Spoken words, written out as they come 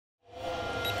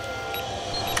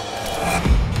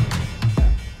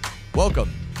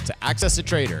Welcome to Access a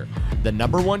Trader, the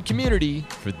 #1 community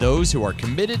for those who are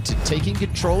committed to taking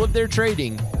control of their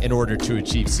trading in order to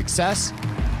achieve success,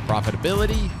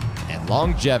 profitability, and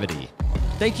longevity.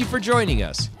 Thank you for joining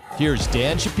us. Here's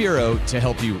Dan Shapiro to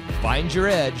help you find your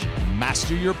edge,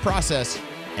 master your process,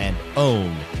 and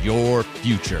own your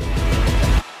future.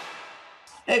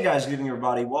 Hey guys, good evening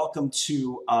everybody. Welcome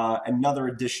to another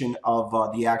edition of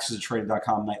the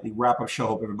AccessATrader.com nightly wrap-up show.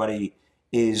 Hope everybody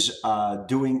is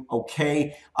doing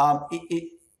okay.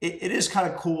 It is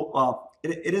kind of cool.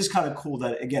 It is kind of cool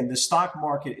that, again, the stock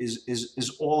market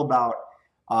is all about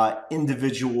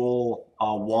individual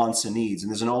wants and needs.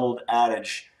 And there's an old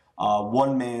adage,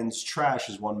 one man's trash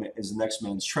is the next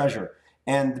man's treasure.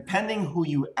 And depending who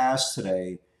you ask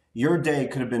today, your day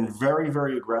could have been very,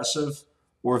 very aggressive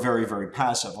or very, very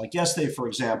passive. Like yesterday, for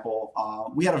example,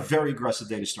 we had a very aggressive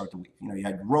day to start the week. You know, you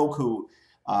had Roku,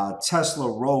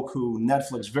 Tesla, Roku,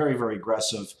 Netflix, very, very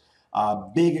aggressive,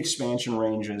 big expansion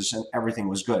ranges, and everything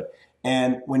was good.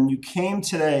 And when you came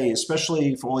today,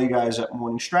 especially for all you guys at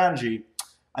Morning Strategy,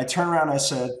 I turned around and I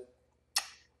said,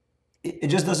 it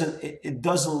just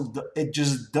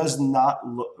does not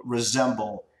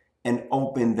resemble an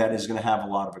open that is going to have a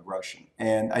lot of aggression.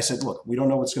 And I said, look, we don't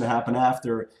know what's going to happen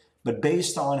after, but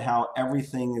based on how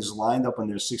everything is lined up on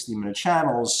their 60-minute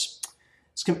channels,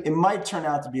 it might turn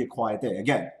out to be a quiet day.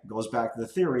 Again, it goes back to the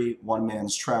theory, one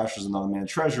man's trash is another man's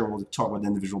treasure. We'll talk about the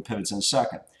individual pivots in a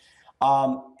second.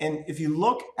 And if you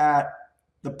look at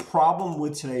the problem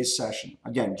with today's session,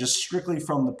 again, just strictly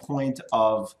from the point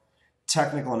of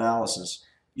technical analysis,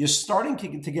 you're starting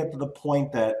to get to the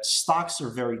point that stocks are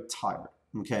very tired,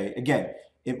 okay? Again,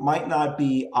 it might not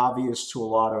be obvious to a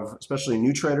lot of, especially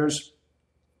new traders,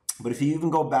 but if you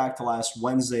even go back to last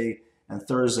Wednesday and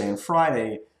Thursday and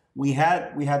Friday, we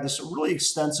had this really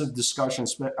extensive discussion,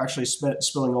 actually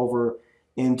spilling over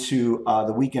into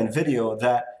the weekend video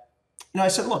that, you know, I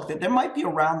said, look, there might be a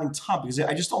rounding top because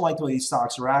I just don't like the way these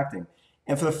stocks are acting.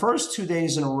 And for the first 2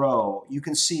 days in a row, you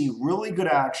can see really good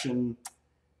action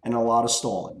and a lot of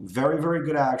stalling. Very, very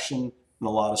good action and a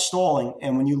lot of stalling.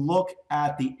 And when you look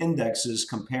at the indexes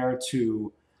compared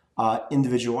to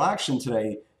individual action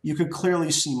today, you could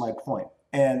clearly see my point.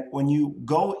 And when you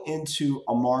go into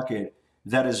a market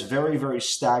that is very, very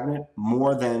stagnant,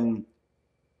 more than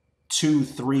 2,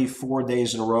 3, 4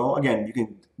 days in a row, again, you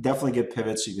can definitely get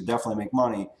pivots, you can definitely make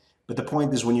money. But the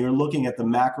point is, when you're looking at the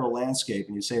macro landscape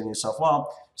and you say to yourself,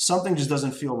 well, something just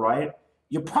doesn't feel right,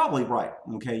 you're probably right,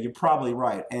 okay? You're probably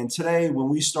right. And today, when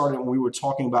we were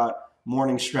talking about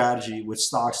morning strategy with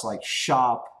stocks like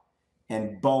Shop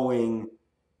and Boeing,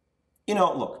 you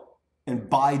know, look, and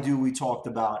Baidu we talked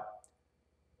about,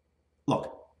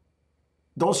 look,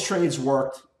 those trades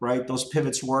worked, right? Those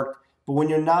pivots worked. But when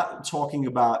you're not talking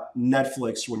about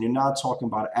Netflix, when you're not talking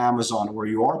about Amazon, or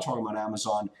you are talking about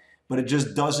Amazon, but it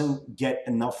just doesn't get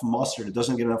enough mustard, it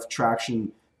doesn't get enough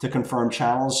traction to confirm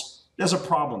channels, there's a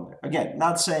problem there. Again,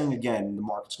 not saying, again, the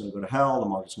market's going to go to hell, the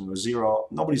market's going to go zero.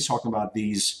 Nobody's talking about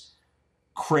these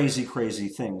crazy, crazy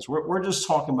things. We're just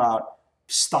talking about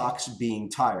stocks being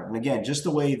tired. And again, just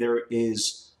the way there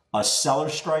is a seller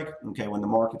strike, okay, when the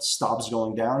market stops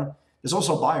going down, there's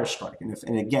also a buyer strike.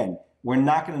 And again, we're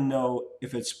not going to know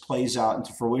if it plays out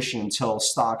into fruition until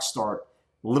stocks start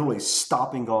literally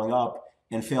stopping going up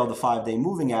and fail the 5-day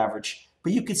moving average.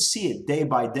 But you could see it day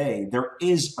by day. There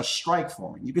is a strike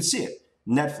forming. You could see it.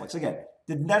 Netflix, again,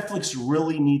 did Netflix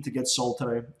really need to get sold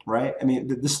today, right? I mean,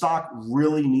 did the stock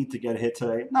really need to get hit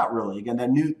today? Not really. Again, that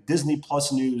new Disney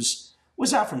Plus news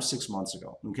was out from 6 months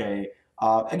ago, okay?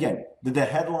 Again, did the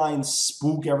headlines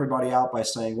spook everybody out by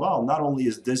saying, well, not only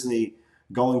is Disney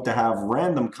going to have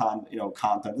random content,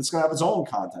 it's going to have its own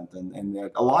content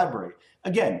and a library.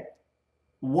 Again,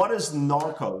 what does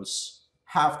Narcos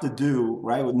have to do,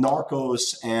 right, with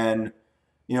Narcos and,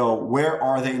 you know, Where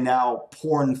Are They Now,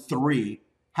 Porn 3,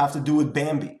 have to do with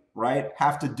Bambi, right?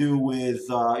 Have to do with,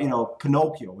 you know,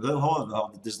 Pinocchio, the whole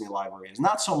of the Disney library is.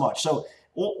 Not so much. So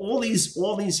all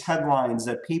these headlines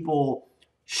that people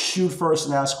shoot first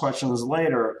and ask questions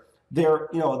later, they're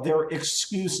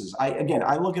excuses.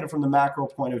 I look at it from the macro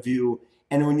point of view,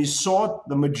 and when you saw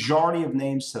the majority of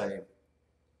names today,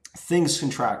 things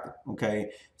contracted,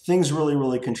 okay? Things really,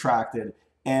 really contracted.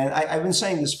 And I've been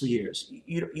saying this for years.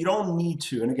 You don't need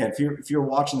to, and again, if you're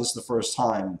watching this the first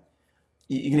time,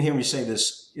 you're gonna hear me say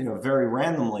this, you know, very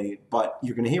randomly, but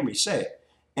you're gonna hear me say it.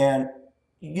 And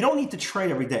you don't need to trade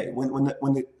every day. When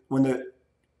the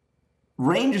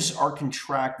ranges are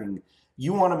contracting,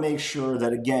 you want to make sure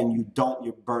that, again, you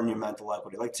burn your mental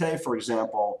equity. Like today, for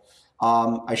example,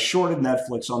 I shorted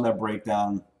Netflix on that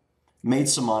breakdown, made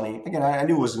some money. Again, I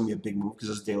knew it was going to be a big move because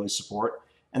it's daily support.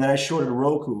 And then I shorted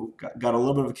Roku, got a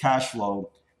little bit of cash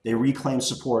flow. They reclaimed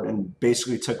support and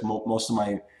basically took most of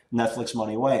my Netflix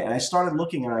money away. And I started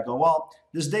looking and I go, well,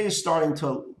 this day is starting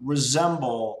to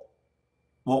resemble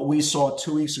what we saw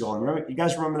 2 weeks ago. And remember, you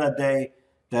guys remember that day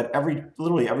that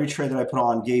literally every trade that I put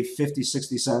on gave 50,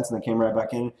 60 cents and then came right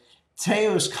back in? Today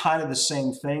it was kind of the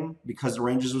same thing because the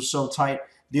ranges were so tight.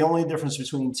 The only difference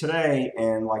between today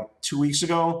and like 2 weeks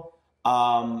ago,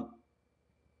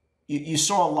 you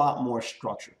saw a lot more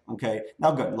structure. Okay,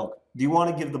 now good. Look, do you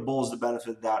want to give the bulls the benefit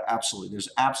of the doubt? Absolutely. There's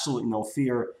absolutely no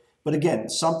fear. But again,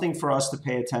 something for us to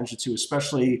pay attention to,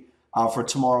 especially for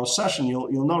tomorrow's session.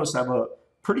 You'll notice I have a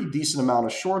pretty decent amount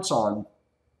of shorts on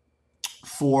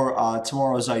for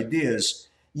tomorrow's ideas.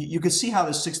 You can see how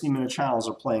the 60-minute channels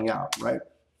are playing out, right?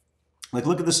 Like,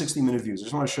 look at the 60-minute views. I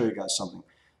just want to show you guys something.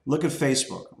 Look at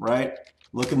Facebook, right?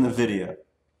 Look at NVIDIA,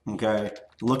 okay?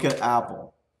 Look at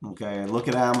Apple, okay? Look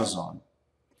at Amazon,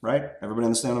 right? Everybody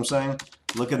understand what I'm saying?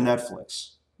 Look at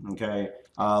Netflix, okay?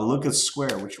 Look at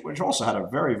Square, which also had a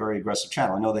very, very aggressive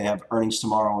channel. I know they have earnings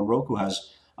tomorrow and Roku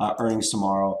has earnings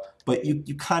tomorrow, but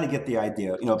you kind of get the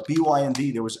idea. You know,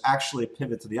 BYND, there was actually a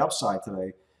pivot to the upside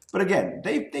today. But again,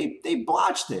 they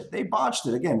botched it. They botched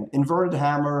it. Again, inverted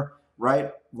hammer,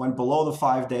 right? Went below the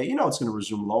 5-day. You know it's going to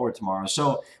resume lower tomorrow.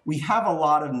 So we have a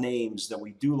lot of names that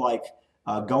we do like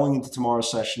going into tomorrow's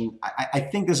session. I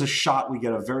think there's a shot we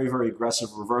get a very, very aggressive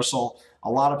reversal. A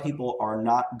lot of people are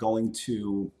not going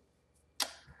to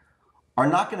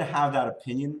have that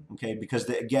opinion, okay? Because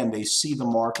they see the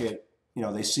market. You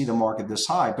know, they see the market this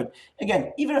high. But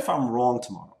again, even if I'm wrong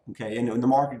tomorrow, okay, and the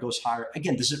market goes higher,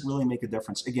 again, does it really make a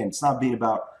difference? Again, it's not being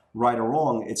about right or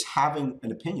wrong. It's having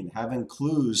an opinion, having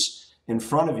clues in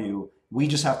front of you. We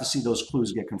just have to see those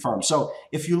clues get confirmed. So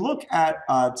if you look at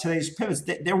today's pivots,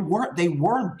 they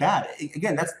weren't bad.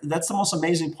 Again, that's the most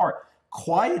amazing part.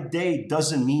 Quiet day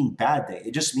doesn't mean bad day.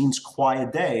 It just means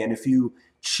quiet day. And if you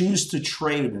choose to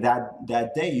trade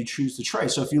that day, you choose to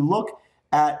trade. So if you look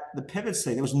at the pivots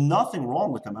today, there was nothing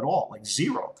wrong with them at all, like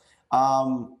zero.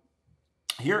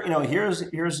 Here are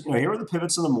the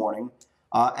pivots in the morning.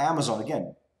 Amazon,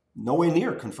 again, nowhere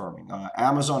near confirming.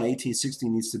 Amazon 1860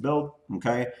 needs to build,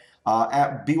 okay?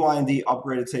 At BYND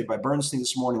upgraded today by Bernstein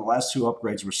this morning. The last two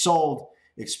upgrades were sold.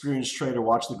 Experienced trader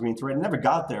watched the green to red. It never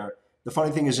got there. The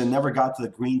funny thing is it never got to the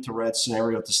green to red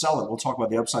scenario to sell it. We'll talk about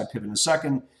the upside pivot in a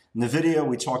second. NVIDIA,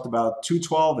 we talked about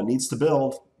 212. It needs to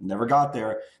build. Never got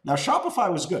there. Now, Shopify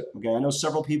was good. Okay, I know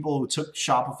several people who took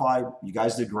Shopify. You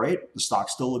guys did great. The stock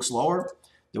still looks lower.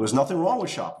 There was nothing wrong with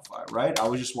Shopify, right? I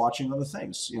was just watching other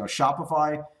things. You know,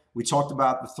 Shopify, we talked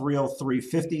about the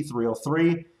 303.50,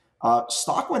 303.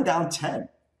 Stock went down 10.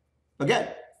 Again,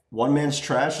 one man's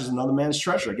trash is another man's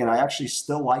treasure. Again, I actually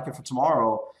still like it for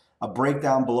tomorrow. A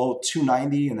breakdown below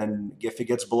 290, and then if it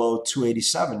gets below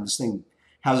 287, this thing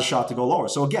has a shot to go lower.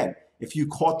 So again, if you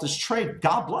caught this trade,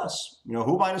 God bless. You know,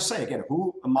 who am I to say? Again,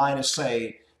 who am I to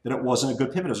say that it wasn't a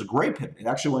good pivot? It was a great pivot. It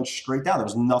actually went straight down. There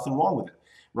was nothing wrong with it,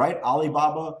 right?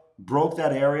 Alibaba broke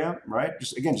that area, right?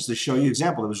 Just to show you an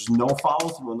example, there was no follow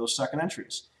through on those second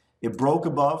entries. It broke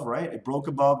above, right? It broke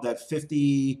above that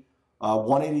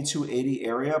 182.80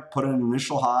 area, put in an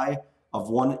initial high of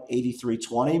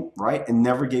 183.20, right? And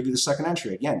never gave you the second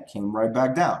entry. Again, came right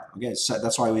back down. Again,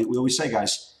 that's why we always say,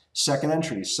 guys, second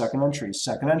entries, second entries,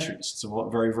 second entries. It's a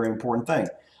very, very important thing.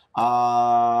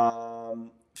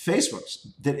 Facebook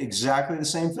did exactly the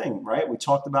same thing, right? We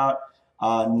talked about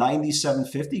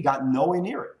 97.50, got nowhere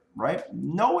near it, right?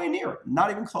 Nowhere near it, not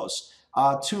even close.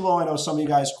 Too low, I know some of you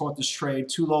guys caught this trade.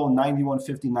 Too low,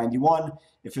 91.50, 91.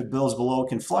 If it builds below, it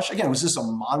can flush. Again, was this a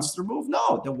monster move?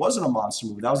 No, there wasn't a monster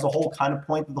move. That was the whole kind of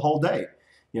point of the whole day.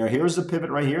 You know, here's the pivot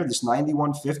right here. This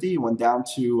 91.50 went down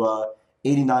to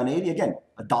 89.80. Again,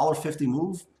 a $1.50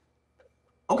 move.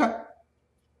 Okay.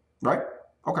 Right?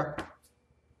 Okay.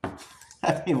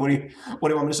 I mean, what do you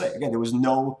want me to say? Again, there was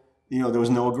no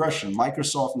aggression.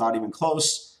 Microsoft, not even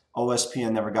close.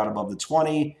 OSPN never got above the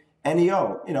 20.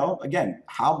 NEO, again,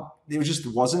 there just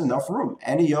wasn't enough room.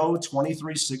 NEO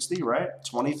 2360, right?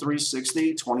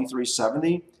 2360,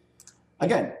 2370.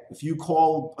 Again, if you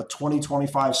call a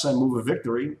 20-25 cent move a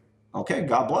victory, okay,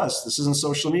 God bless. This isn't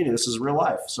social media. This is real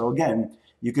life. So again,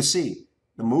 you can see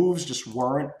the moves just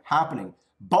weren't happening.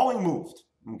 Boeing moved.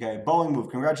 Okay, Boeing moved.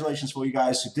 Congratulations for you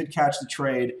guys who did catch the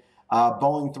trade.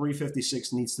 Boeing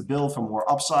 356 needs to build for more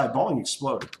upside. Boeing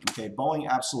exploded. Okay, Boeing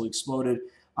absolutely exploded.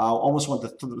 Almost went to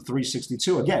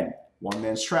 362. Again, one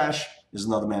man's trash is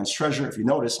another man's treasure. If you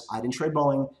notice, I didn't trade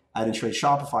Boeing. I didn't trade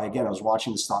Shopify. Again, I was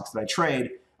watching the stocks that I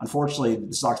trade. Unfortunately,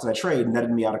 the stocks that I trade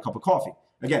netted me out a cup of coffee.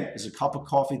 Again, is a cup of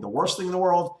coffee the worst thing in the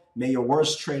world? May your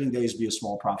worst trading days be a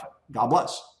small profit. God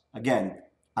bless. Again,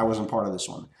 I wasn't part of this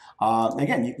one.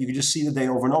 Again, you can just see the day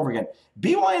over and over again.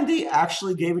 BYND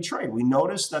actually gave a trade. We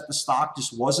noticed that the stock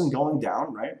just wasn't going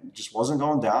down, right? It just wasn't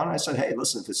going down. I said, hey,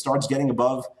 listen, if it starts getting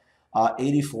above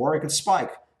 84, it could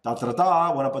spike. Went up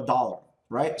 $1,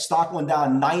 right? Stock went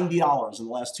down $90 in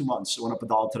the last 2 months. It went up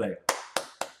 $1 today.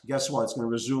 Guess what? It's going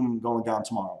to resume going down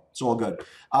tomorrow. It's all good.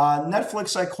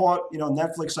 Netflix, I caught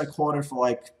it for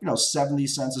like, 70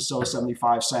 cents or so,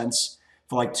 75 cents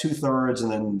for like 2/3,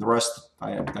 and then the rest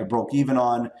I broke even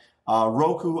on.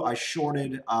 Roku, I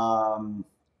shorted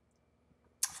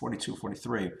 42,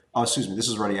 43. Oh, excuse me. This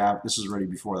is already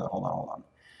before that. Hold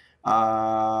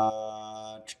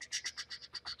on.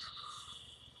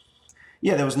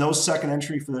 Yeah, there was no second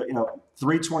entry for the,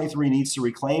 323 needs to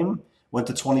reclaim. Went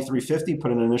to 23.50,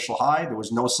 put an initial high. There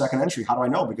was no second entry. How do I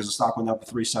know? Because the stock went up to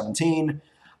 317.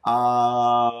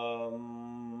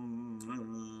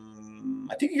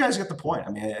 I think you guys get the point.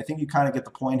 I mean, I think you kind of get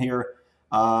the point here.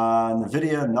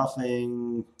 NVIDIA,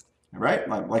 nothing, right?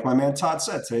 Like my man Todd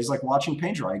said, today's like watching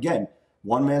paint dry. Again,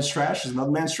 one man's trash is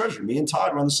another man's treasure. Me and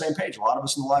Todd are on the same page. A lot of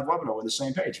us in the live webinar were on the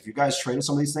same page. If you guys traded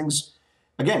some of these things,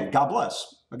 again, God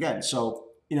bless. Again, so,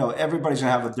 everybody's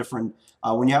going to have a different,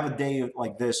 when you have a day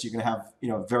like this, you're going to have,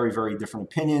 very, very different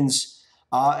opinions.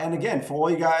 And again, for all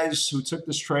you guys who took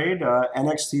this trade,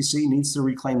 NXTC needs to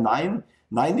reclaim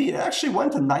 90. It actually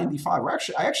went to 95.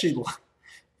 I actually,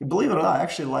 believe it or not, I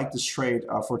actually like this trade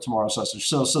for tomorrow's session.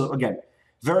 So again,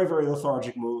 very, very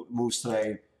lethargic moves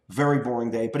today. Very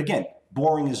boring day. But again,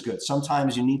 boring is good.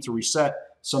 Sometimes you need to reset.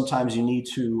 Sometimes you need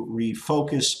to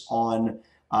refocus on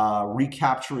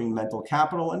recapturing mental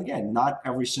capital. And again, not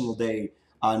every single day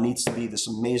needs to be this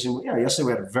amazing. Yesterday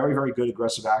we had a very, very good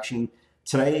aggressive action.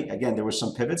 Today, again, there were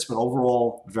some pivots, but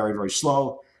overall, very, very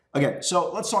slow. Again, so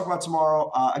let's talk about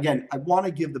tomorrow. Again, I want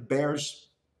to give the bears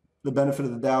the benefit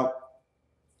of the doubt.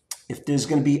 If there's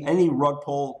going to be any rug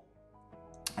pull,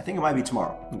 I think it might be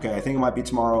tomorrow. Okay, I think it might be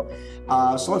tomorrow.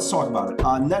 So let's talk about it.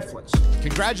 Netflix.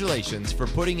 Congratulations for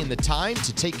putting in the time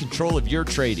to take control of your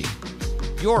trading.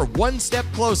 You're one step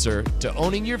closer to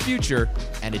owning your future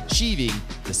and achieving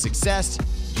the success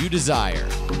you desire.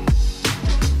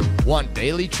 Want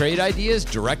daily trade ideas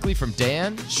directly from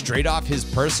Dan, straight off his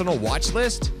personal watch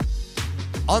list?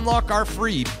 Unlock our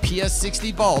free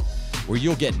PS60 Vault, where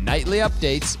you'll get nightly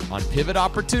updates on pivot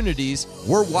opportunities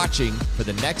we're watching for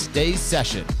the next day's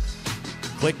session.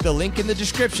 Click the link in the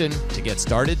description to get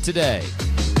started today.